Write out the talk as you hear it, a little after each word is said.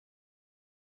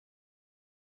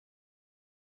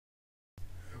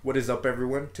What is up,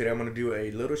 everyone? Today I'm going to do a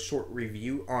little short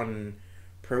review on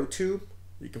Protube.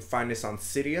 You can find this on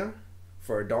Cydia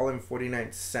for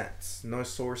 $1.49. No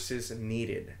sources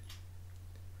needed.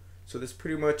 So this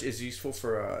pretty much is useful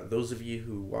for those of you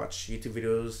who watch YouTube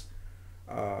videos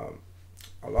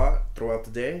a lot throughout the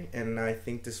day, and I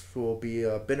think this will be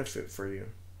a benefit for you.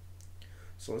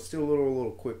 So let's do a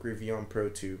little quick review on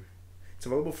Protube. It's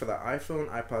available for the iPhone,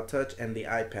 iPod Touch, and the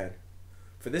iPad.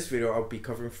 For this video, I'll be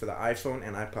covering for the iPhone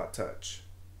and iPod Touch.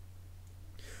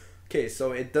 Okay,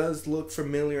 so it does look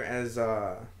familiar as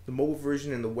the mobile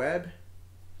version in the web,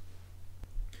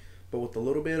 but with a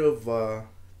little bit of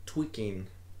tweaking.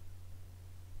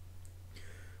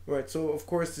 Right, so of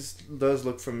course this does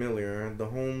look familiar. The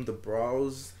home, the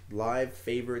browse, live,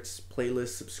 favorites,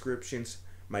 playlists, subscriptions,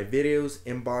 my videos,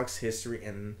 inbox, history,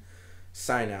 and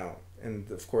sign out,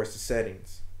 and of course the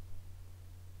settings.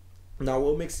 Now,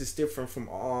 what makes this different from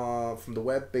the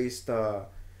web-based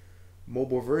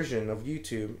mobile version of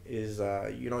YouTube is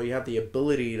you have the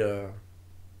ability to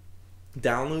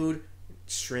download,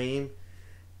 stream,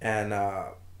 and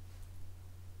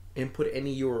input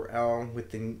any URL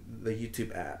within the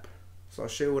YouTube app. So I'll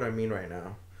show you what I mean right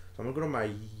now. So I'm gonna go to my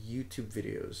YouTube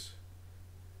videos.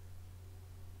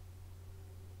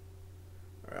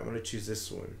 All right, I'm gonna choose this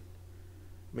one.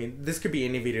 I mean, this could be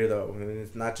any video though. I mean,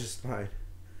 it's not just mine.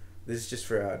 This is just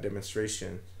for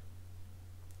demonstration.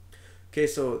 Okay,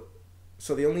 so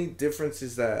the only difference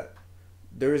is that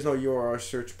there is no URL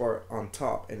search bar on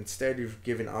top, and instead you've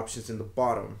given options in the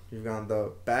bottom. You've got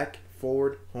the back,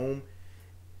 forward, home,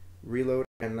 reload,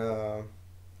 and the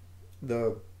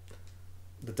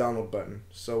download button.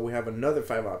 So we have another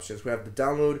 5 options. We have the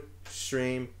download,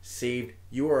 stream, saved,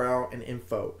 URL, and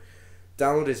info.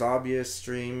 Download is obvious.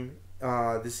 Stream,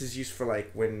 this is used for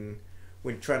like when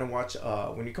trying to watch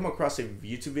when you come across a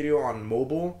YouTube video on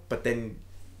mobile, but then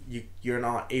you're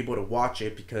not able to watch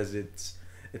it because it's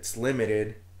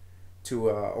limited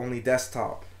to only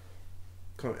desktop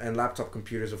and laptop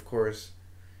computers, of course,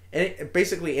 and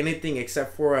basically anything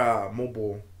except for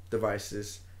mobile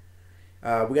devices.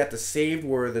 We got the saved,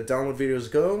 where the download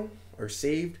videos go or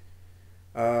saved.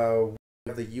 We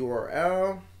have the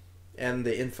URL and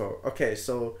the info. Okay,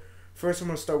 so first I'm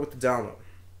gonna start with the download.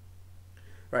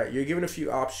 Right, you're given a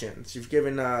few options. You've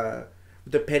given,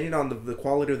 depending on the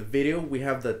quality of the video, we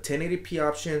have the 1080p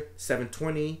option,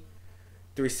 720,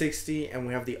 360, and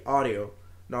we have the audio.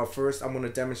 Now first, I'm going to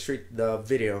demonstrate the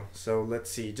video. So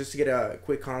let's see, just to get a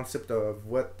quick concept of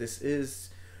what this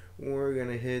is, we're going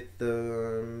to hit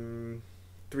the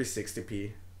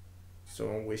 360p, so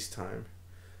don't waste time.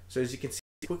 So as you can see,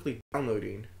 it's quickly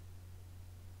downloading.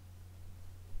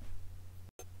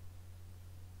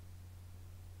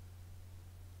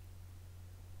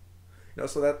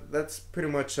 So that's pretty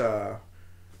much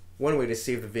one way to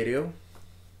save the video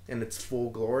in its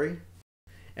full glory.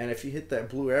 And if you hit that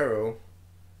blue arrow,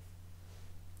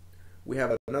 we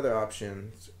have another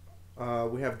option.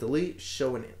 We have delete,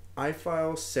 show an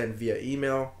iFile, send via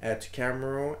email, add to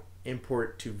camera roll,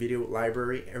 import to video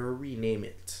library, or rename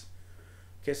it.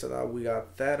 Okay, so now we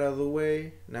got that out of the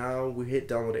way. Now we hit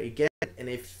download it again, and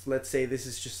if let's say this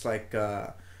is just like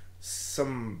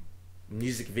some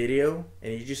music video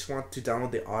and you just want to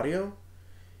download the audio,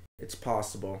 it's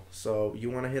possible. So you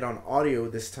want to hit on audio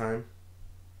this time,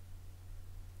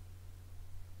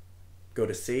 go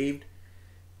to saved,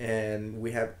 and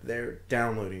we have there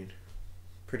downloading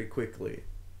pretty quickly.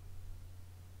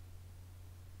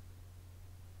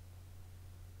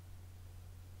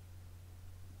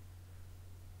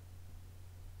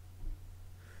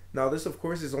 Now this of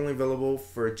course is only available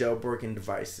for jailbroken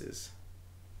devices.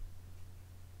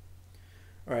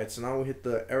 Alright, so now we hit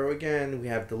the arrow again. We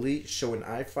have delete, show an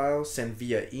iFile, send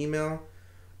via email,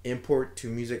 import to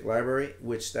music library,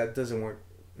 which that doesn't work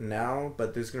now,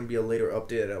 but there's going to be a later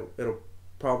update. It'll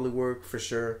probably work for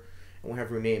sure. And we'll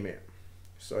have rename it.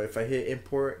 So if I hit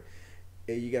import,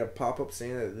 you get a pop-up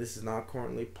saying that this is not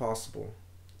currently possible.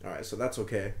 Alright, so that's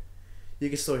okay. You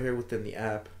can still hear within the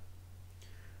app.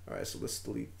 Alright, so let's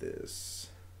delete this.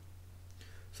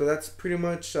 So that's pretty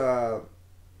much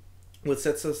what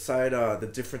sets aside the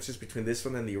differences between this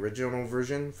one and the original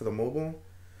version for the mobile.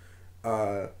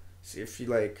 See, if you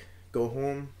like go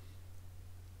home,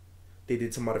 they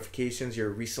did some modifications,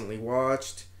 your recently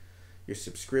watched, your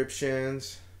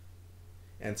subscriptions,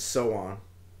 and so on,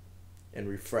 and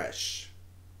refresh.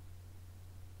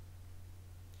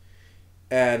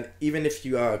 And even if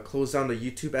you close down the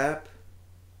YouTube app,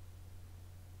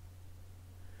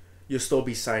 you'll still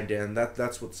be signed in.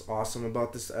 That's what's awesome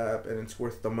about this app, and it's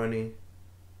worth the money.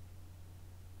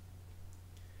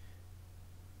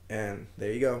 And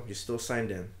there you go, you're still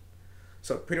signed in.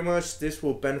 So pretty much this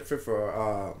will benefit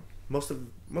for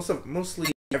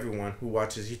mostly everyone who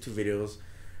watches YouTube videos.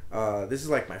 This is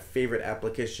like my favorite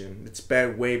application. It's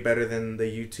way better than the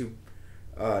YouTube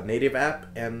native app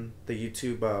and the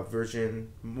YouTube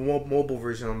mobile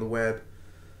version on the web.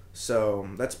 So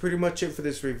that's pretty much it for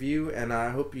this review, and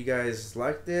I hope you guys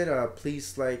liked it.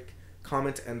 Please like,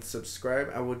 comment, and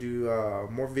subscribe. I will do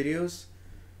more videos.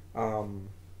 And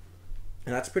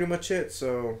that's pretty much it.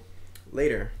 So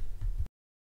later.